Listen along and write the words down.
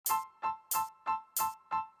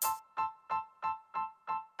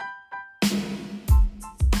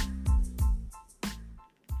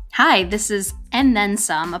Hi, this is And Then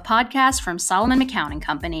Some, a podcast from Solomon McCown &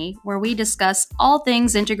 Company, where we discuss all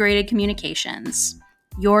things integrated communications.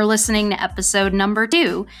 You're listening to episode number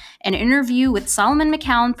 2, an interview with Solomon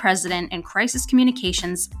McCown President and Crisis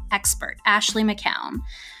Communications expert, Ashley McCown.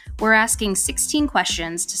 We're asking 16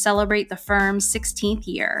 questions to celebrate the firm's 16th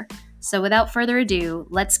year. So without further ado,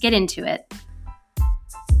 let's get into it.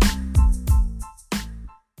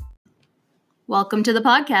 Welcome to the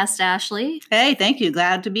podcast, Ashley. Hey, thank you.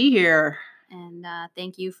 Glad to be here. And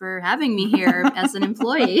thank you for having me here as an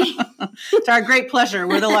employee. It's our great pleasure.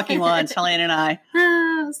 We're the lucky ones, Helene and I.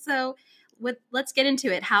 Let's get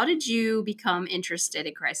into it. How did you become interested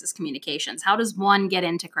in crisis communications? How does one get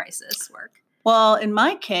into crisis work? Well, in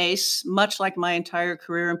my case, much like my entire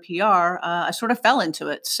career in PR, I sort of fell into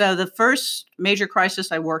it. So the first major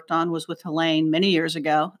crisis I worked on was with Helene many years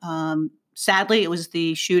ago. Sadly, it was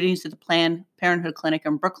the shootings at the Planned Parenthood Clinic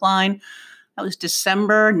in Brookline. That was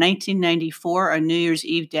December 1994, on New Year's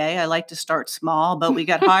Eve day. I like to start small, but we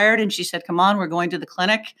got hired and she said, come on, we're going to the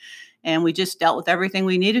clinic. And we just dealt with everything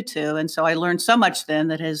we needed to. And so I learned so much then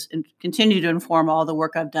that has continued to inform all the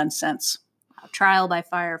work I've done since. Trial by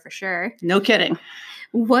fire for sure. No kidding.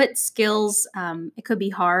 What skills, it could be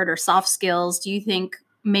hard or soft skills, do you think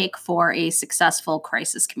make for a successful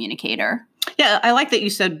crisis communicator? Yeah, I like that you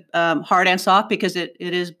said hard and soft because it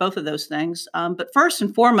is both of those things. But first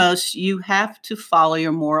and foremost, you have to follow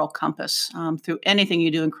your moral compass through anything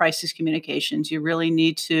you do in crisis communications. You really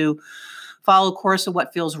need to follow a course of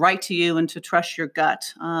what feels right to you and to trust your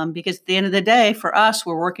gut. Because at the end of the day, for us,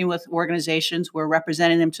 we're working with organizations, we're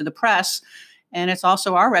representing them to the press, and it's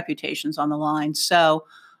also our reputations on the line. So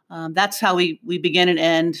that's how we begin and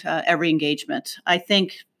end every engagement. I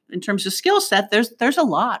think in terms of skill set, there's a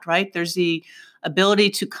lot, right? There's the ability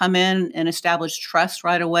to come in and establish trust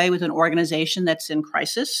right away with an organization that's in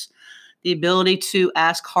crisis, the ability to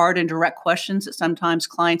ask hard and direct questions that sometimes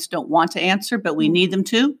clients don't want to answer, but we need them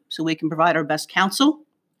to, so we can provide our best counsel.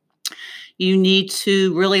 You need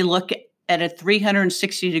to really look at a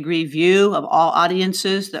 360-degree view of all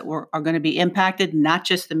audiences that are going to be impacted, not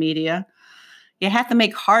just the media. You have to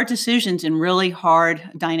make hard decisions in really hard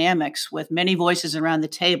dynamics with many voices around the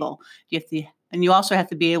table. And you also have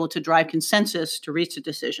to be able to drive consensus to reach a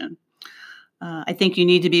decision. I think you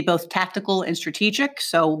need to be both tactical and strategic.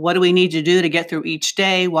 So what do we need to do to get through each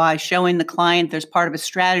day while showing the client there's part of a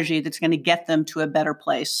strategy that's going to get them to a better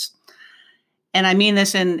place? And I mean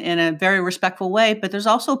this in a very respectful way, but there's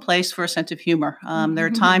also a place for a sense of humor. There are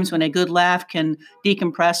times when a good laugh can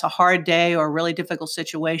decompress a hard day or a really difficult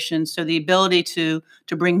situation. So the ability to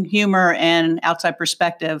bring humor and outside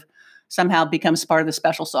perspective somehow becomes part of the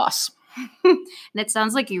special sauce. And it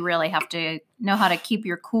sounds like you really have to know how to keep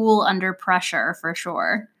your cool under pressure for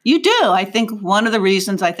sure. You do. I think one of the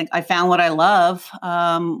reasons I think I found what I love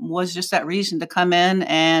was just that reason to come in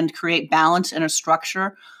and create balance and a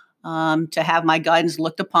structure. To have my guidance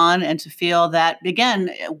looked upon and to feel that,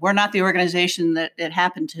 again, we're not the organization that it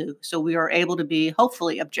happened to. So we are able to be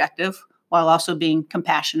hopefully objective while also being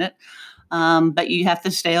compassionate. But you do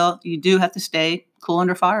have to stay cool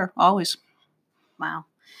under fire always. Wow.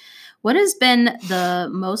 What has been the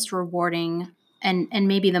most rewarding and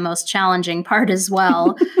maybe the most challenging part as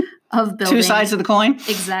well of building? Two sides of the coin.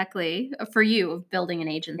 Exactly. For you, of building an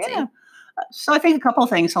agency. Yeah. So I think a couple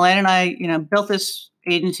of things. Helene and I, built this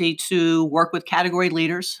agency to work with category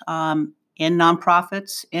leaders in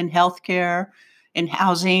nonprofits, in healthcare, in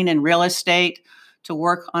housing and real estate, to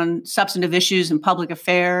work on substantive issues in public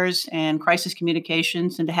affairs and crisis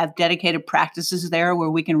communications, and to have dedicated practices there where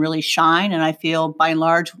we can really shine. And I feel by and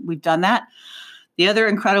large, we've done that. The other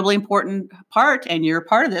incredibly important part, and you're a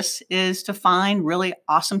part of this, is to find really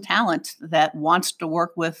awesome talent that wants to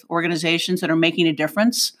work with organizations that are making a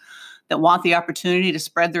difference, that want the opportunity to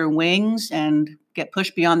spread their wings and get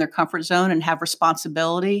pushed beyond their comfort zone and have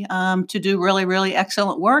responsibility to do really, really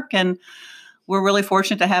excellent work. And we're really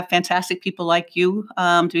fortunate to have fantastic people like you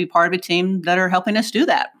to be part of a team that are helping us do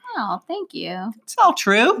that. Oh, thank you. It's all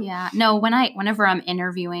true. Yeah. No, whenever I'm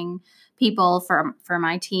interviewing people for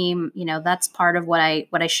my team, that's part of what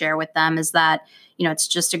I share with them is that, it's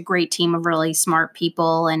just a great team of really smart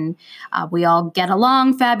people, and we all get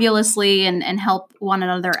along fabulously and help one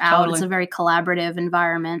another out. Totally. It's a very collaborative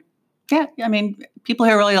environment. Yeah. I mean, people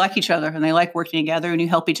here really like each other and they like working together, and you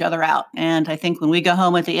help each other out. And I think when we go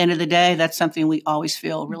home at the end of the day, that's something we always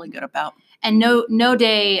feel really good about. And no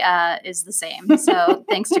day is the same. So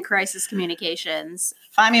thanks to Crisis Communications.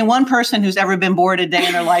 Find me one person who's ever been bored a day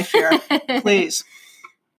in their life here, please.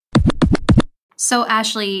 So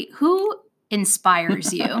Ashley, who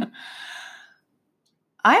inspires you?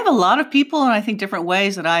 I have a lot of people, and I think different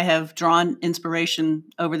ways that I have drawn inspiration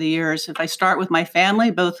over the years. If I start with my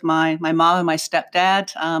family, both my mom and my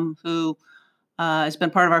stepdad, who has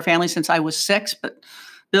been part of our family since I was 6. But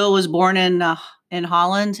Bill was born in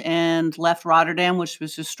Holland and left Rotterdam, which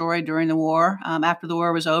was destroyed during the war. After the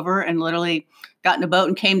war was over, and literally got in a boat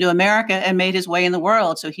and came to America and made his way in the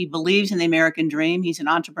world. So he believes in the American dream. He's an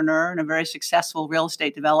entrepreneur and a very successful real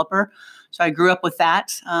estate developer. So I grew up with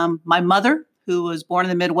that. My mother, who was born in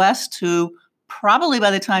the Midwest, who probably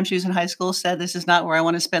by the time she was in high school said, "This is not where I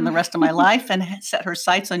want to spend the rest of my life," and set her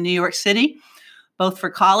sights on New York City, both for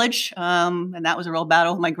college. And that was a real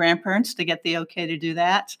battle with my grandparents to get the okay to do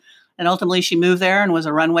that. And ultimately she moved there and was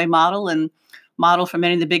a runway model and model for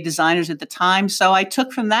many of the big designers at the time. So I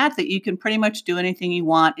took from that you can pretty much do anything you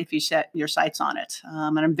want if you set your sights on it.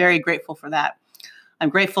 And I'm very grateful for that. I'm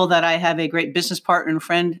grateful that I have a great business partner and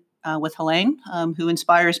friend with Helene, who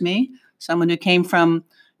inspires me. Someone who came from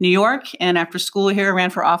New York and after school here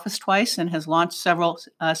ran for office twice and has launched several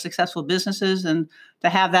successful businesses. And to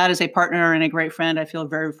have that as a partner and a great friend, I feel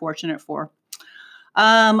very fortunate for.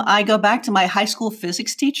 I go back to my high school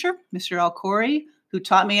physics teacher, Mr. Alcori, who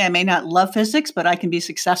taught me I may not love physics, but I can be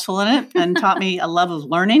successful in it, and taught me a love of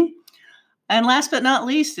learning. And last but not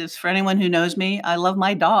least is, for anyone who knows me, I love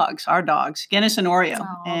my dogs, our dogs, Guinness and Oreo.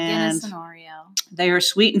 Oh, Guinness and Oreo. They are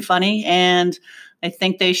sweet and funny, and I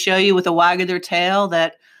think they show you with a wag of their tail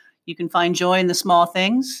that you can find joy in the small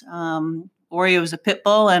things. Oreo is a pit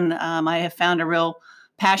bull, and I have found a real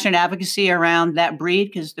passionate advocacy around that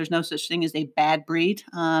breed because there's no such thing as a bad breed.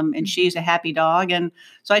 And she's a happy dog. And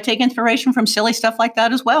so I take inspiration from silly stuff like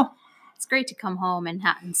that as well. It's great to come home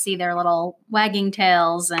and see their little wagging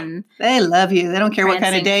tails, and they love you. They don't care what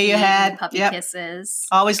kind of day you had. Puppy kisses.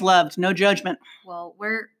 Always loved. No judgment. Well,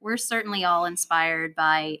 we're certainly all inspired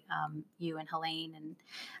by you and Helene,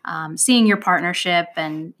 and seeing your partnership,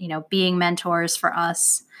 and being mentors for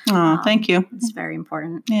us. Oh, thank you. It's very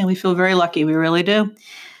important. Yeah, we feel very lucky. We really do.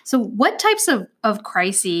 So, what types of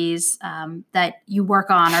crises that you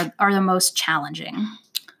work on are the most challenging?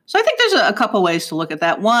 So, I think there's a couple ways to look at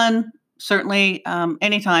that. One, certainly,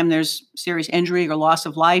 anytime there's serious injury or loss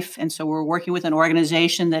of life, and so we're working with an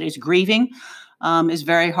organization that is grieving, is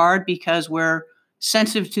very hard because we're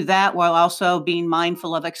sensitive to that while also being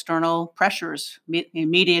mindful of external pressures,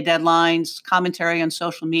 media deadlines, commentary on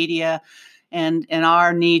social media, and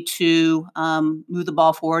our need to move the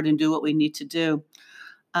ball forward and do what we need to do.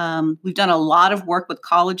 We've done a lot of work with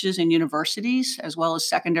colleges and universities, as well as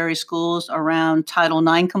secondary schools, around Title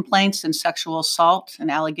IX complaints and sexual assault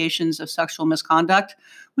and allegations of sexual misconduct,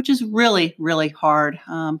 which is really, really hard.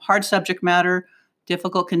 Hard subject matter,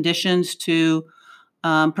 difficult conditions to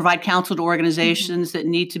provide counsel to organizations that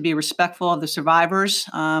need to be respectful of the survivors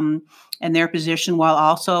and their position, while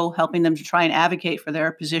also helping them to try and advocate for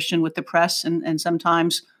their position with the press, and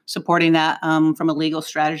sometimes supporting that from a legal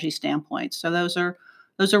strategy standpoint. So those are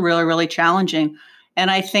really, really challenging.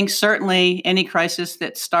 And I think certainly any crisis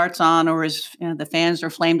that starts on or is the fans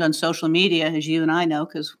are flamed on social media, as you and I know,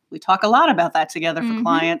 because we talk a lot about that together for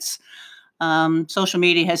clients. Social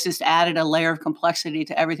media has just added a layer of complexity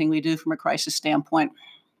to everything we do from a crisis standpoint.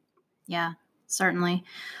 Yeah, certainly.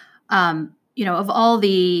 Of all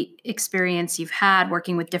the experience you've had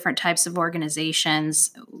working with different types of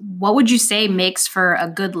organizations, what would you say makes for a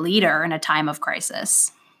good leader in a time of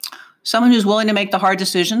crisis? Someone who's willing to make the hard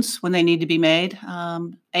decisions when they need to be made.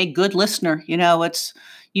 A good listener.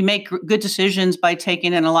 You make good decisions by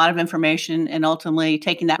taking in a lot of information and ultimately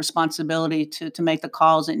taking that responsibility to make the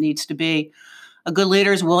calls it needs to be. A good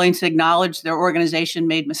leader is willing to acknowledge their organization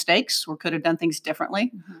made mistakes or could have done things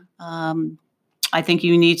differently. Mm-hmm. I think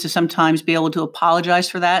you need to sometimes be able to apologize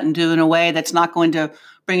for that and do it in a way that's not going to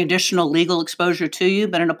bring additional legal exposure to you,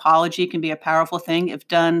 but an apology can be a powerful thing if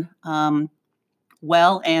done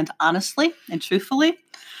well and honestly and truthfully.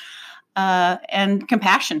 And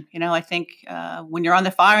compassion. I think when you're on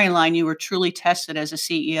the firing line, you were truly tested as a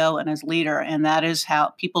CEO and as leader. And that is how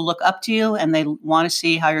people look up to you, and they want to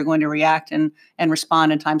see how you're going to react and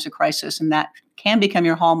respond in times of crisis. And that can become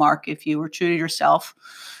your hallmark if you were true to yourself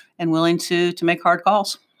and willing to make hard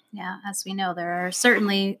calls. Yeah, as we know, there are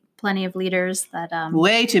certainly plenty of leaders that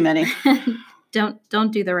way too many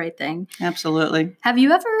don't do the right thing. Absolutely. Have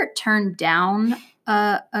you ever turned down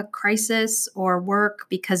a crisis or work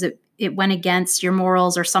because it went against your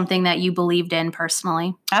morals or something that you believed in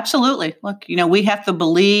personally? Absolutely. Look, we have to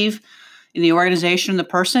believe in the organization, the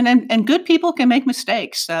person, and good people can make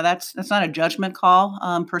mistakes. That's not a judgment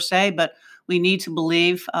call per se, but We need to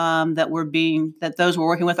believe that those we're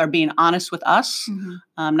working with are being honest with us,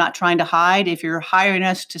 not trying to hide. If you're hiring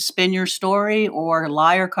us to spin your story or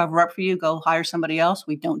lie or cover up for you, go hire somebody else.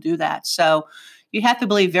 We don't do that. So you have to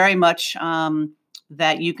believe very much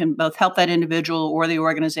that you can both help that individual or the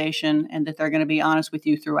organization, and that they're going to be honest with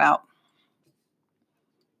you throughout.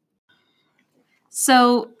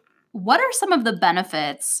 So what are some of the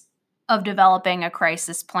benefits of developing a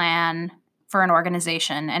crisis plan for an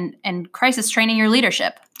organization and crisis training your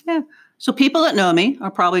leadership? Yeah. So people that know me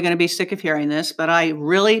are probably going to be sick of hearing this, but I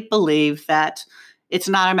really believe that it's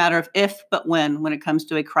not a matter of if, but when it comes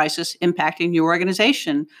to a crisis impacting your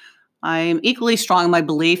organization. I'm equally strong in my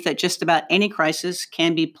belief that just about any crisis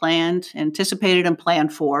can be planned, anticipated, and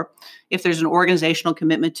planned for if there's an organizational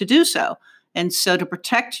commitment to do so. And so to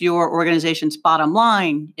protect your organization's bottom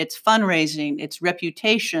line, its fundraising, its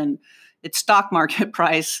reputation, its stock market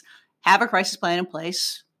price, have a crisis plan in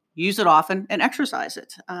place, use it often, and exercise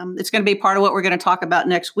it. It's going to be part of what we're going to talk about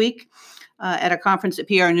next week at a conference that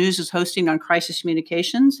PR News is hosting on crisis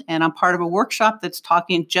communications. And I'm part of a workshop that's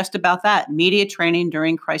talking just about that, media training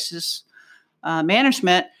during crisis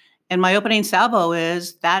management. And my opening salvo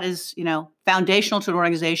is that is, foundational to an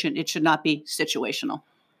organization. It should not be situational.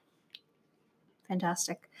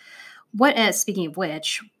 Fantastic. Speaking of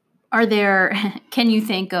which, can you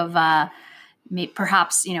think of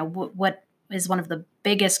perhaps, what is one of the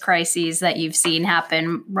biggest crises that you've seen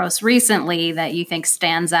happen most recently that you think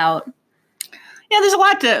stands out? Yeah, there's a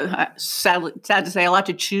lot sad to say, a lot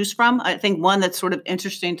to choose from. I think one that's sort of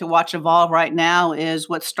interesting to watch evolve right now is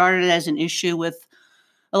what started as an issue with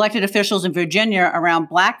elected officials in Virginia around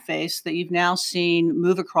blackface that you've now seen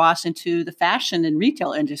move across into the fashion and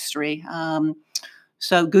retail industry.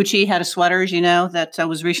 So Gucci had a sweater, that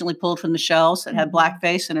was recently pulled from the shelves that had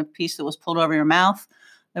blackface and a piece that was pulled over your mouth.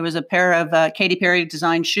 There was a pair of Katy Perry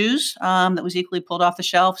designed shoes that was equally pulled off the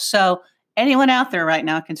shelf. So anyone out there right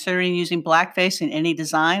now considering using blackface in any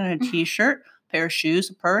design on a T-shirt, pair of shoes,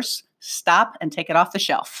 a purse, stop and take it off the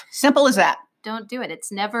shelf. Simple as that. Don't do it.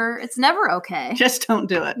 It's never okay. Just don't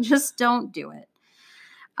do it. Just don't do it.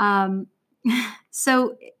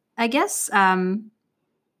 So I guess,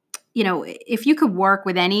 if you could work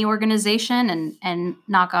with any organization and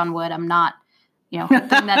knock on wood, I'm not,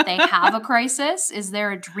 hoping that they have a crisis. Is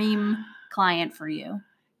there a dream client for you?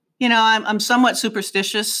 I'm somewhat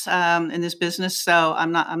superstitious in this business, so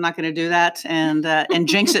I'm not going to do that and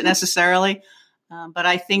jinx it necessarily. But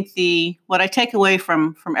I think what I take away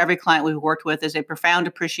from every client we've worked with is a profound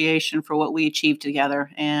appreciation for what we achieved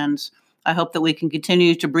together, and I hope that we can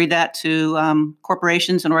continue to breed that to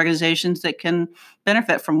corporations and organizations that can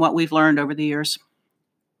benefit from what we've learned over the years.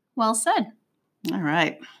 Well said. All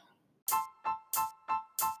right.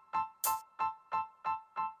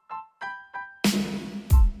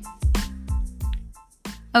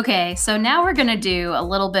 Okay, so now we're going to do a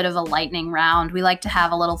little bit of a lightning round. We like to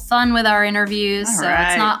have a little fun with our interviews, so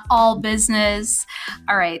it's not all business.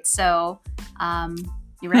 All right, so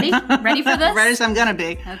you ready? Ready for this? Ready as I'm going to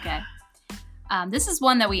be. Okay. This is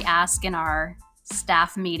one that we ask in our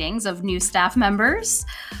staff meetings of new staff members.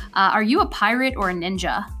 Are you a pirate or a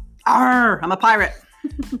ninja? I'm a pirate.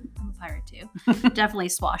 I'm a pirate too. Definitely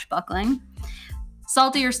swashbuckling.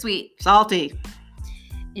 Salty or sweet? Salty.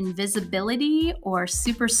 Invisibility or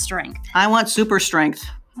super strength? I want super strength.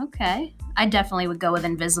 Okay. I definitely would go with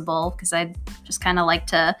invisible because I just kind of like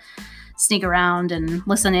to sneak around and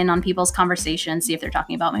listen in on people's conversations, see if they're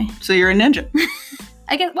talking about me. So you're a ninja.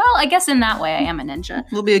 I guess in that way I am a ninja.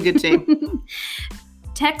 We'll be a good team.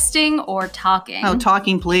 Texting or talking? Oh,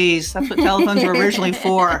 talking, please. That's what telephones were originally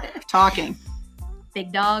for. Talking.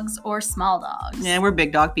 Big dogs or small dogs? Yeah, we're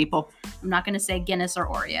big dog people. I'm not going to say Guinness or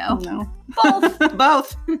Oreo. No. Both.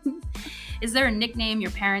 Both. Is there a nickname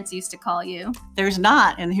your parents used to call you? There's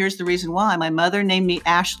not, and here's the reason why. My mother named me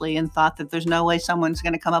Ashley and thought that there's no way someone's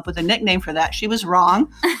going to come up with a nickname for that. She was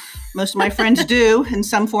wrong. Most of my friends do in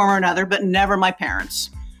some form or another, but never my parents.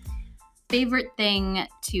 Favorite thing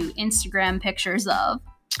to Instagram pictures of?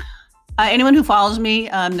 Anyone who follows me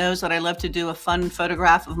knows that I love to do a fun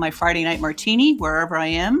photograph of my Friday night martini wherever I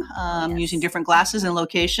am, using different glasses and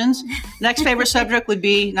locations. Next favorite subject would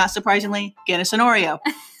be, not surprisingly, Guinness and Oreo.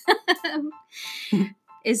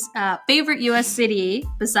 Is favorite U.S. city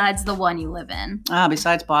besides the one you live in?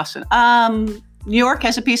 Besides Boston. New York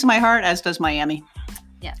has a piece of my heart, as does Miami.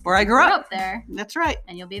 Yeah, where I grew up. There. That's right.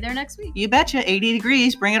 And you'll be there next week. You betcha. 80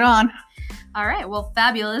 degrees. Bring it on. All right. Well,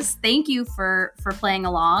 fabulous. Thank you for playing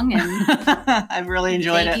along. And I've really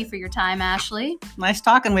enjoyed it. Thank you for your time, Ashley. Nice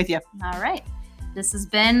talking with you. All right. This has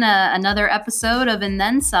been another episode of And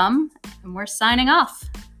Then Some, and we're signing off.